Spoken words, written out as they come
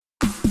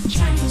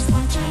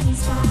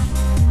Chinese pot.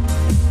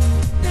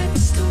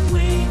 That's the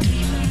way to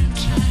learn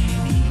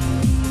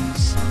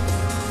Chinese.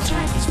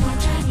 Chinese pot,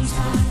 Chinese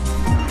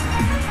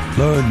pot.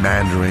 Learn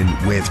Mandarin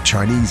with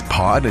Chinese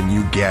Pod, and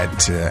you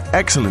get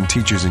excellent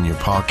teachers in your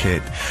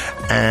pocket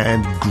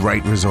and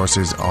great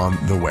resources on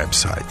the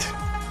website.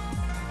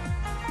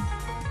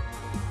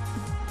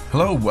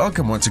 Hello,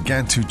 welcome once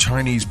again to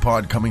Chinese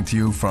Pod, coming to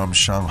you from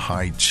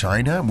Shanghai,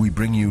 China. We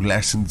bring you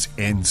lessons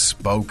in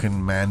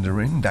spoken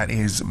Mandarin, that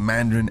is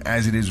Mandarin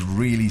as it is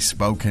really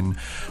spoken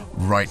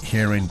right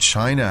here in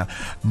China.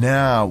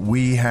 Now,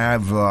 we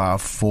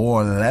have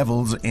 4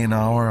 levels in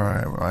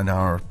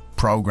our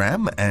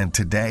program, and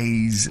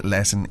today's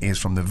lesson is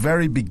from the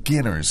very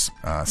beginners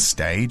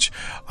stage,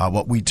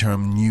 what we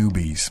term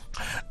newbies.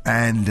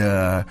 And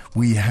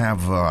we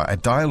have a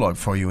dialogue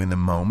for you in a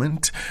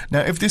moment.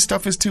 Now, if this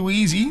stuff is too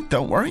easy,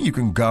 don't worry. You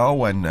can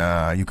go and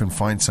you can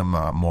find some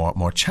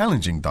more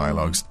challenging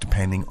dialogues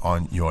depending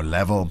on your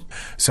level.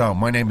 So,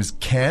 my name is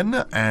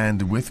Ken,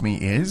 and with me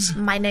is...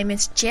 My name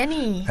is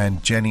Jenny.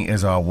 And Jenny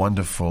is our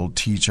wonderful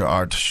teacher,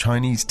 our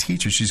Chinese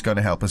teacher. She's going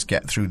to help us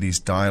get through this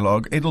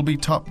dialogue. It'll be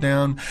top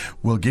down.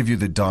 We'll give you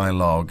the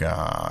dialogue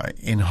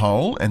in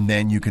whole, and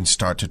then you can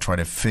start to try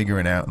to figure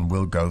it out, and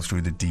we'll go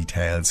through the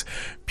details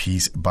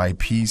piece by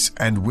piece.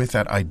 And with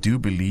that, I do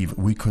believe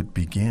we could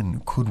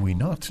begin. Could we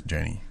not,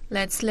 Jenny?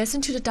 Let's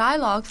listen to the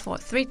dialogue for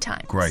 3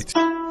 times. Great.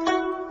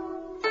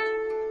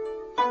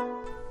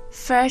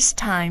 First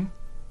time.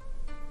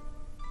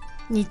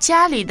 你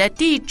家里的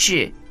地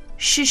址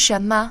是什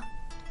么？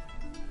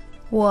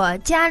我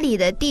家里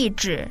的地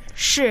址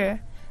是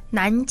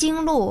南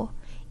京路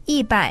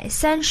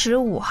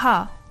135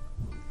号。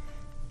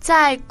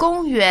在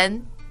公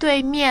园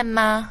对面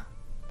吗？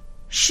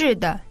是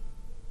的。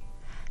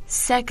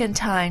Second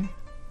time.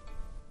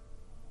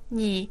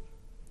 你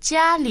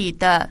家里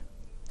的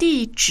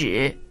地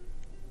址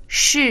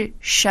是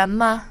什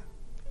么？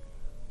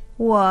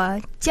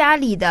我家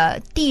里的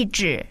地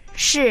址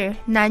是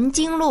南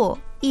京路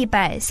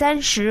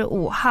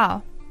135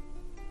号。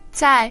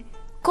在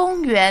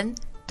公园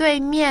对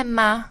面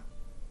吗？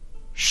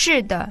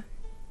是的。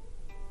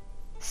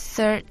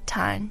Third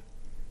time.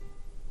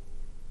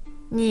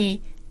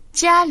 你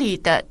家里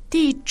的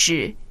地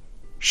址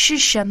是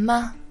什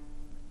么？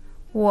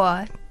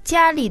我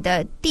家里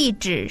的地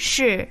址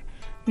是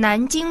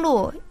南京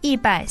路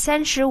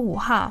135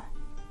号。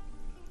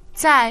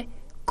在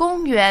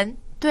公园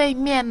对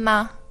面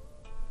吗？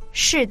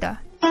是的。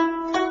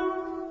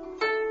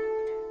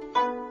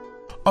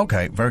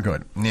Okay, very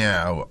good.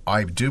 Now,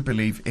 I do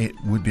believe it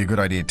would be a good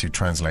idea to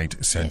translate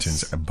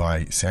sentence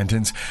by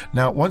sentence.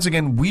 Now, once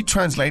again, we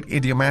translate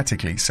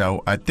idiomatically.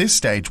 So at this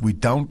stage, we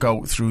don't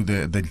go through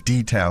the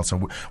details.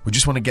 So we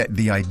just want to get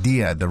the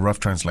idea, the rough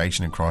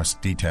translation across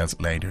details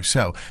later.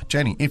 So,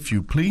 Jenny, if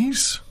you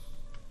please.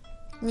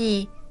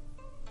 你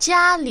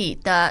家里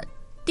的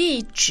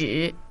地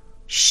址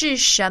是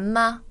什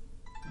么？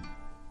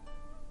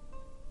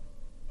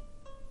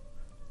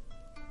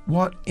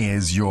 What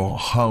is your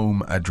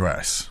home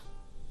address?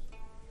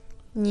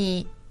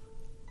 你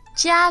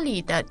家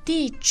里的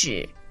地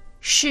址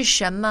是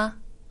什么？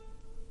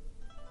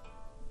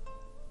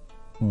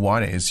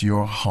 What is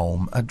your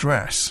home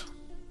address?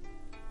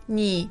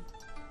 你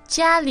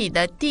家里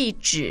的地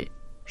址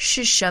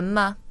是什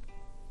么？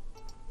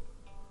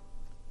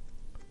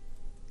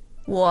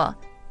我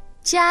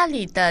家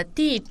里的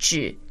地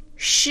址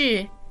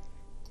是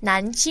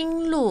南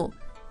京路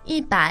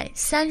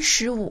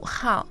135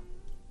号。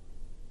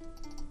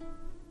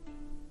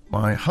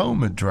My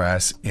home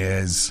address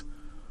is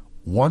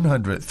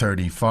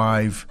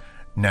 135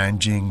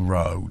 Nanjing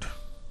Road.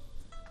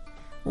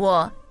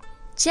 我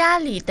家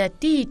里的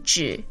地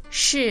址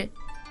是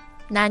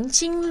南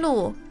京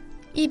路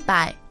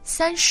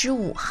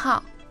135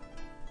号。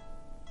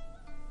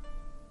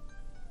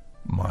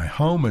My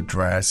home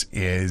address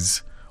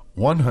is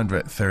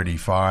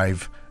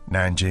 135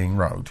 Nanjing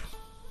Road.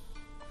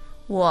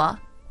 我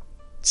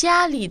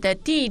家里的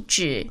地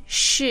址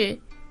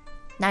是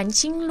南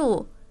京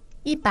路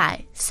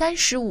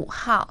135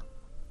号。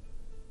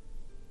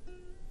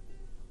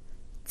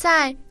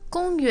在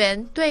公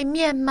园对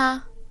面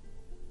吗？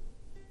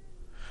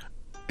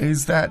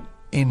 Is that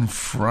in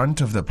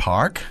front of the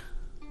park?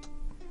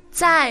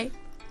 在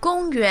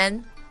公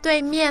园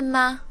对面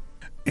吗？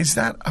 Is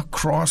that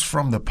across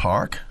from the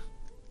park?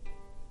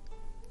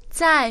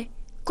 在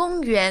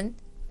公园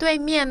对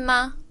面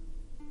吗？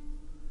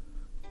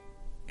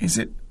 Is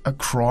it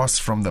across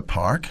from the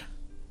park?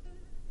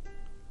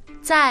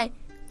 在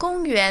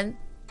公园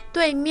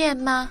对面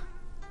吗？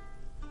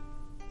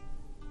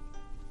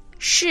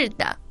是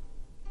的。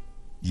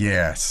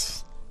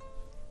Yes.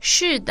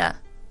 是的。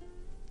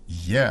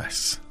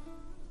Yes.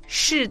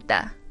 是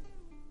的。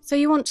 So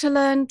you want to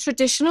learn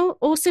traditional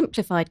or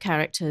simplified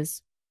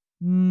characters?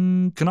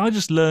 Can I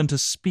just learn to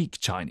speak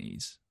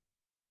Chinese?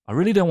 I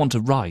really don't want to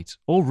write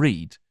or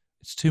read.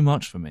 It's too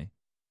much for me.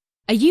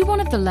 Are you one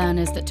of the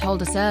learners that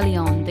told us early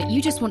on that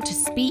you just want to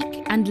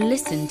speak and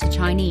listen to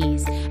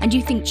Chinese and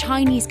you think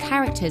Chinese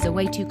characters are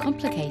way too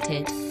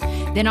complicated?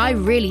 Then I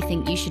really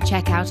think you should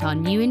check out our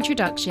new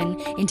introduction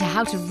into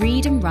how to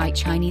read and write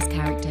Chinese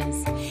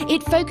characters.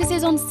 It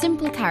focuses on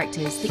simple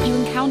characters that you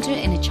encounter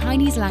in a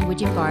Chinese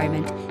language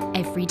environment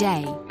every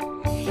day.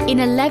 In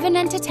 11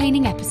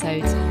 entertaining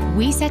episodes,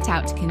 we set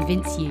out to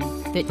convince you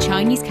that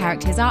Chinese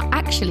characters are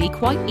actually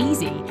quite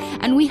easy,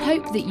 and we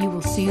hope that you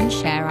will soon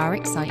share our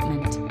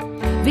excitement.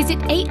 Visit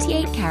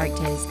 88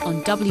 characters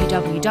on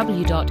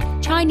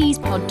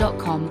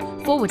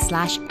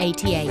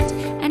www.chinesepod.com/88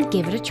 and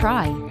give it a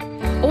try.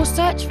 Or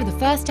search for the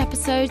first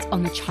episodes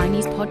on the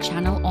Chinese Pod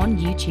channel on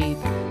YouTube.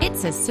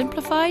 It's as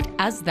simplified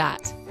as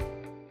that.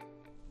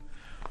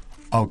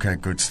 Okay,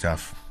 good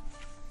stuff.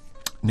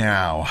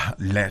 Now,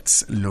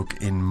 let's look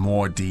in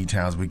more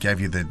details. We gave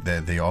you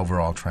the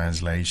overall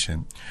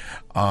translation.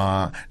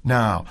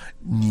 Now,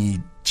 你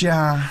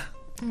家,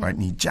 right?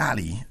 你家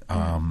里,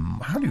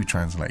 how do you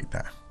translate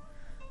that?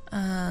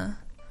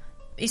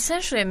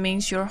 Essentially, it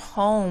means your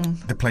home.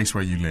 The place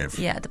where you live.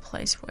 Yeah, the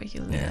place where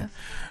you live.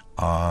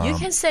 Yeah. You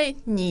can say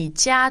你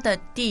家的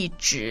地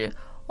址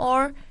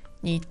or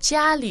你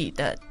家里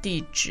的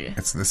地址.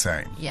 It's the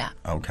same. Yeah.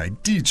 Okay.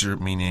 地址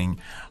meaning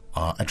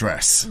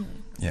address.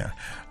 Yeah.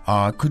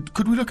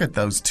 Could we look at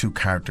those two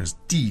characters?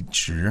 地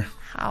址.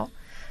 好，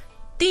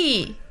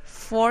地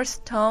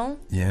fourth tone.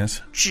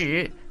 Yes.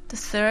 址 the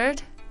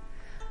third.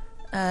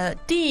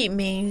 地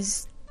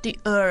means the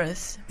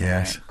earth.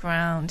 Yes. Right,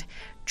 ground.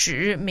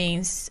 址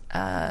means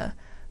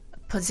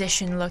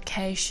position,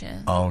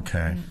 location.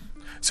 Okay.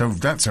 So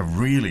that's a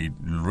really,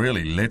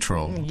 really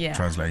literal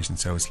translation.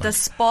 So it's like the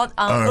spot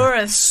on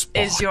earth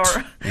is your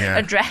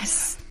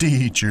address.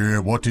 地址,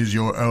 what is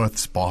your earth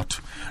spot?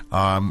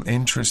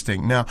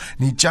 Interesting. Now,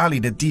 你家里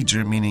的地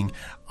址 meaning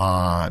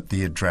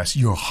the address,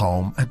 your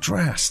home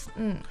address.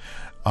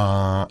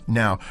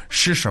 Now,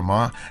 是什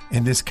么?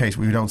 In this case,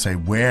 we don't say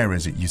where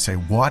is it. You say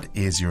what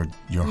is your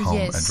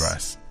home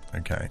address.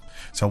 Okay.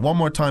 So one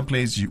more time,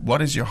 please.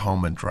 What is your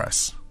home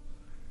address?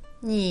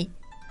 你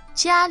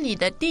家里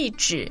的地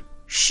址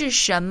是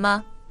什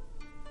么?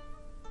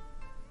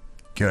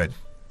 Good.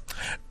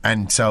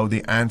 And so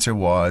the answer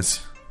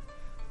was?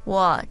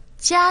 我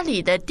家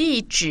里的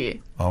地址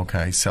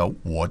Okay, so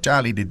我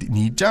家里的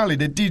你家里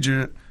的地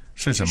址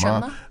是什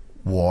么?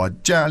 我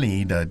家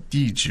里的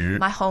地址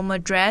My home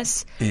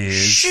address is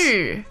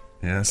是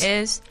Yes.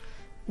 is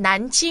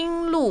南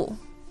京路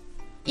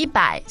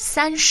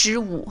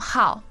135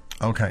号.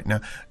 Okay,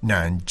 now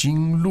南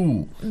京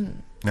路.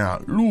 Now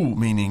路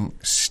meaning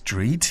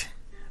street,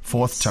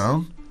 fourth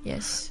tone.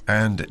 Yes.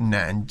 And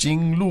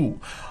Nanjinglu.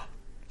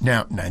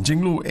 Now,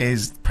 Nanjinglu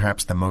is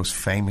perhaps the most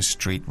famous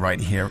street right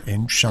here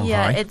in Shanghai.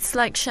 Yeah, it's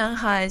like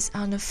Shanghai's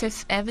on the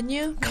 5th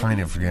Avenue. Kind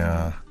of,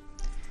 yeah.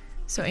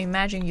 So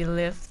imagine you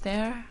live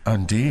there.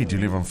 Indeed, you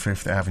live on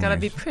 5th Avenue. Gotta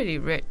be pretty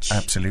rich.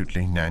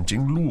 Absolutely,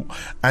 Nanjinglu.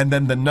 And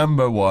then the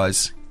number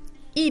was?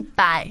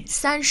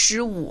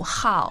 135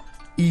号.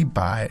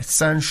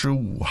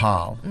 135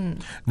号.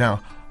 Now,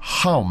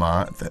 号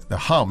码, the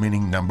号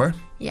meaning number.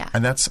 Yeah.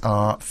 And that's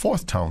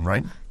fourth tone,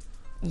 right?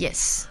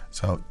 Yes.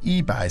 So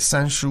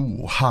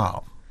 135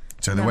号.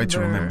 So the way to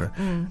remember,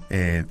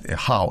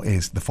 号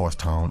is the fourth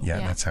tone. Yeah,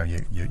 that's how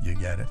you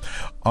get it.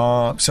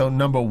 So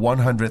number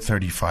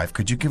 135.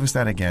 Could you give us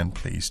that again,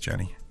 please,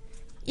 Jenny?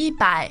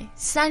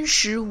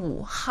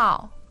 135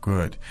号.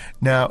 Good.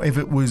 Now, if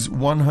it was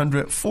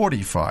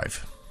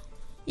 145.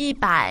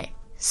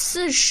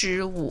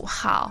 145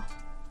号.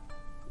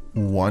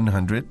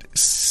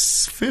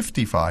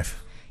 155.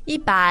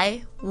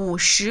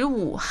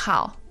 155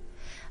号.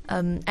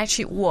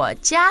 Actually, 我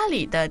家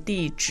里的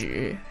地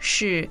址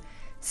是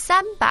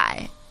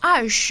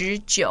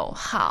329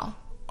号.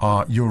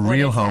 Your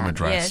real home that?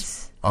 address.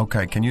 Yes.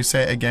 Okay, can you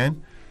say it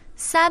again?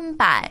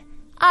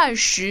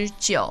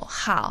 329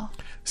号.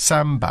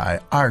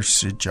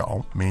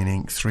 329,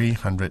 meaning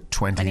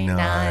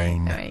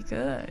 329. Very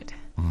good.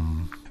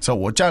 So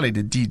我家里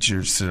的地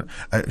址是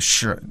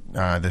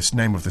this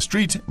name of the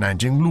street, 南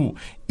京路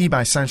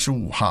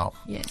135号.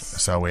 Yes.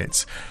 So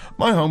it's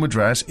my home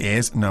address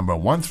is number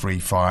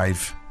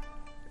 135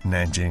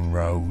 Nanjing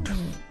Road.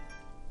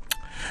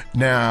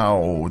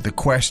 Now the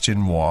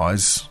question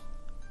was,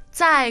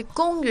 在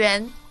公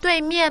园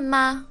对面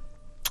吗?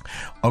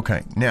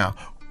 okay, now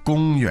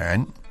公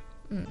园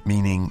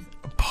meaning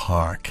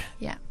park.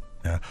 Yeah.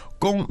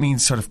 公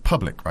means sort of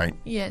public, right?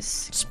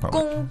 Yes. It's public.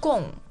 公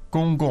共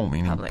公共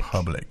meaning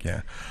public,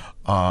 yeah.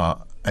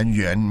 And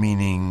yuan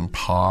meaning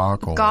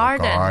park or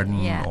garden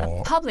yeah, or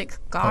a public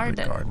garden.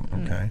 Public garden,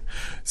 okay.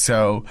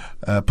 So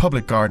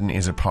public garden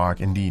is a park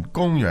indeed.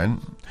 公园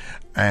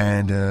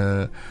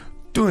and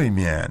对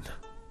面.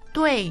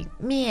 对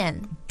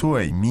面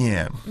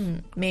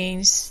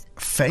means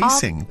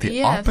facing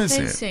the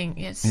opposite. Facing,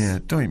 yes. Yeah,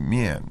 对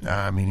面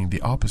meaning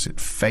the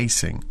opposite,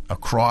 facing,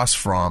 across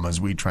from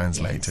as we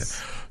translate it.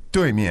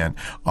 对面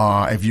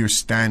if you're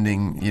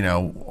standing,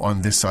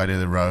 on this side of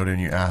the road and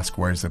you ask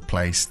where's the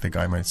place, the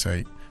guy might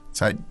say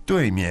在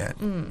对面,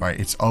 right?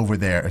 It's over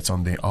there. It's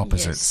on the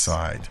opposite Yes.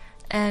 side.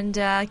 And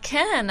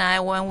Ken and I,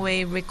 when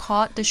we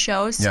record the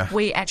shows, Yeah.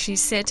 we actually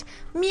sit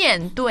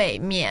面对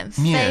面,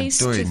 面 face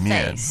对 to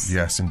面. face.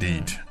 Yes,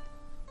 indeed.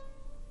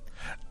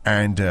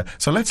 And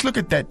so let's look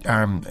at that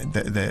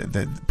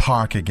the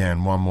park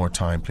again one more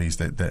time, please.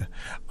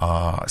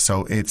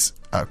 So it's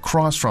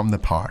across from the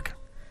park.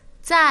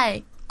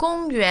 在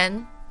公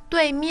园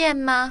对面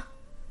吗？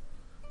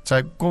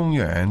在公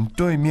园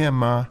对面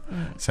吗?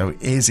 So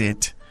is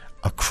it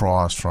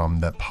across from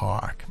the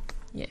park?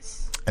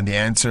 Yes. And the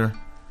answer,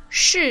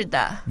 是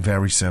的.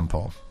 very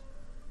simple.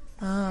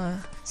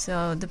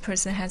 So the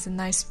person has a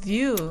nice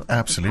view. of the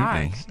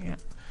Absolutely. park. Yeah.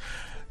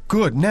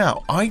 Good.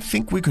 Now, I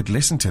think we could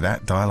listen to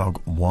that dialogue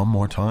one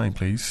more time,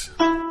 please.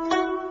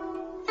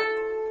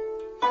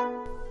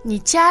 你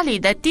家里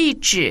的地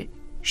址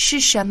是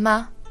什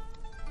么？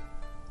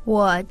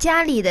我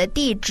家里的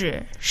地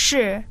址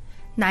是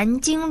南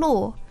京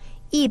路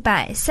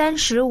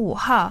135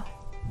号。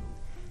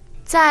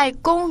在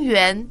公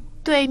园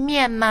对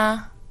面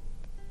吗？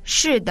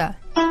是的。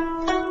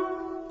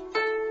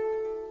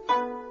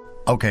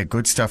Okay,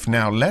 good stuff.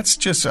 Now, let's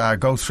just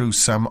go through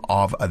some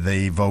of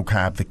the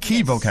vocab, the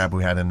key vocab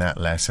we had in that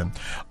lesson.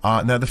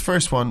 Now, the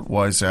first one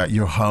was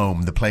your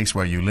home, the place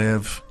where you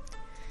live.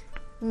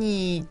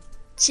 你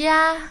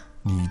家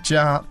你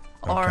家,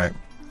 or okay.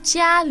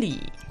 家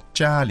里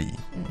家里,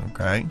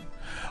 okay.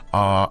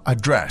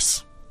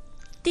 Address.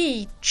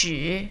 地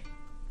址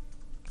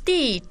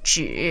地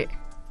址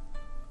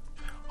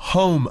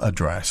Home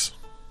address.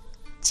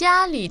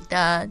 家里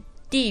的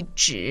地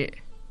址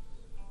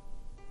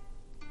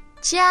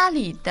家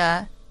里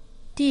的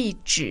地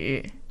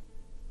址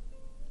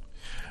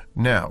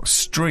Now,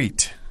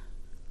 street.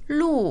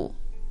 路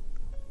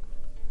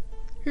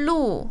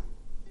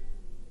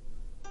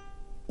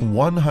 135.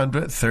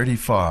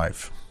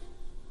 135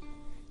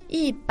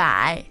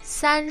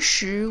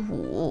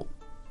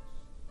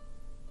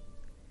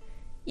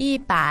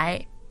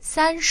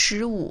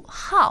 135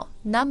号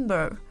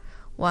number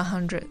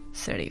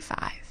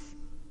 135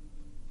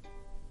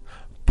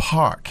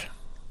 Park.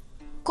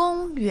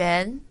 公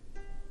园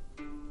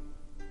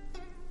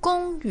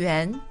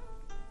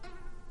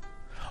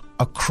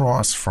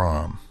Across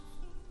from.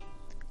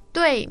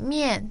 对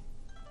面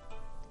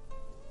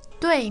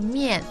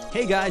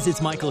Hey guys,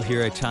 it's Michael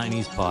here at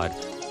Chinese Pod,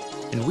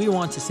 and we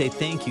want to say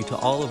thank you to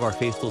all of our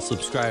faithful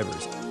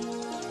subscribers.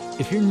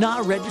 If you're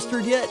not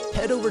registered yet,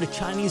 head over to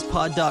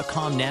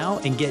ChinesePod.com now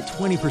and get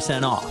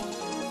 20% off.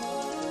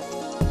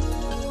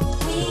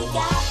 We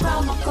got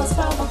promo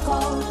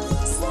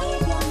codes.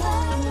 Save your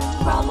money.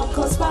 Promo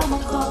codes.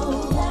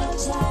 Learn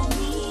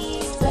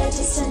Chinese.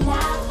 Register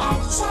now at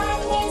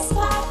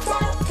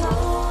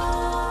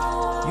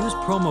ChinesePod.com. Use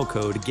promo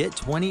code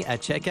GET20 at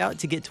checkout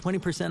to get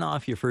 20%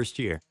 off your first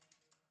year.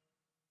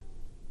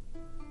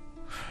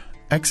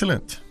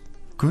 Excellent.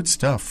 Good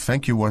stuff.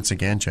 Thank you once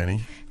again,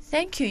 Jenny.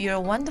 Thank you, you're a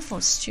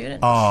wonderful student.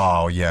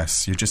 Oh,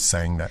 yes. You're just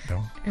saying that,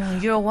 though.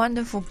 You're a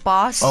wonderful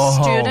boss,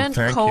 Oh, student,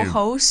 thank you.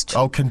 co-host.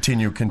 Oh,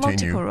 continue.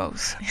 Multiple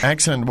roles.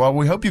 Excellent. Well,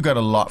 we hope you got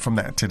a lot from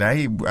that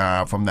today,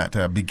 from that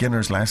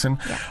beginner's lesson.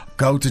 Yeah.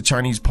 Go to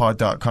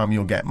ChinesePod.com.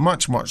 You'll get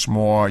much, much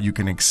more. You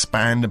can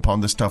expand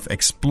upon the stuff,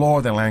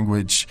 explore the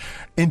language,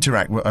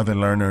 interact with other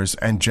learners,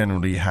 and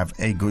generally have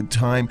a good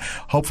time.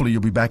 Hopefully,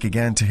 you'll be back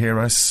again to hear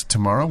us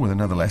tomorrow with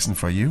another lesson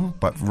for you.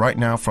 But right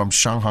now, from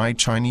Shanghai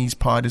Chinese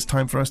Pod, it's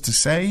time for us to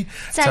say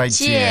再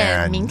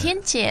见，明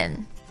天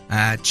见。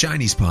 At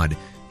Chinese Pod,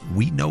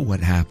 we know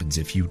what happens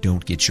if you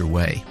don't get your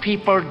way.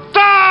 People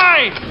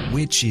die!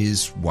 Which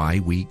is why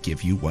we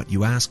give you what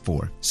you ask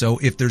for. So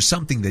if there's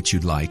something that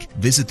you'd like,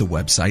 visit the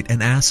website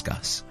and ask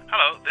us.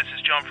 Hello, this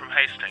is John from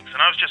Hastings, and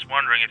I was just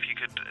wondering if you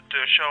could do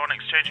a show on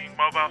exchanging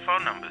mobile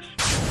phone numbers.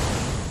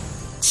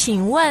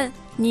 请问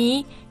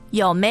你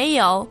有没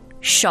有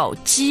手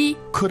机？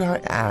 Could I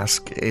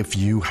ask if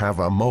you have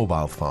a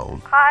mobile phone?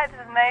 Hi, this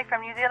is May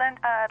from New Zealand.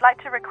 I'd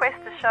like to request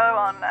a show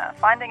on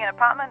finding an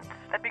apartment.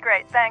 That'd be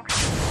great. Thanks.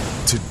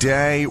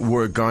 Today,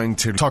 we're going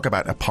to talk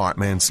about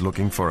apartments,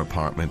 looking for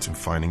apartments and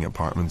finding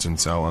apartments and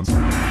so on.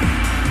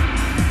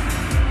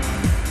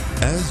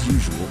 As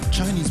usual,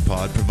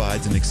 ChinesePod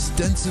provides an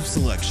extensive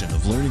selection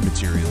of learning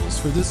materials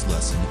for this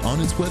lesson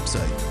on its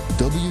website,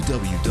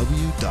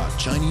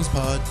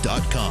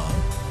 www.chinesepod.com.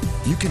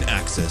 You can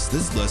access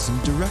this lesson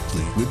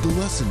directly with the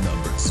lesson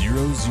number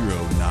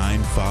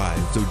 0095.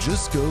 So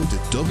just go to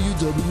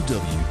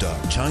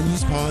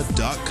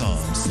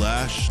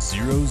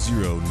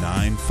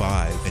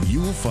www.chinesepod.com/0095 and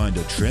you will find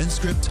a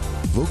transcript,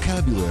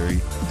 vocabulary,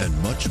 and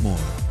much more.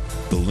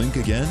 The link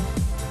again,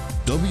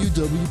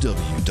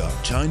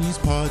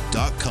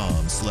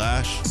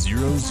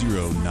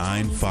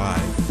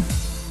 www.chinesepod.com/0095.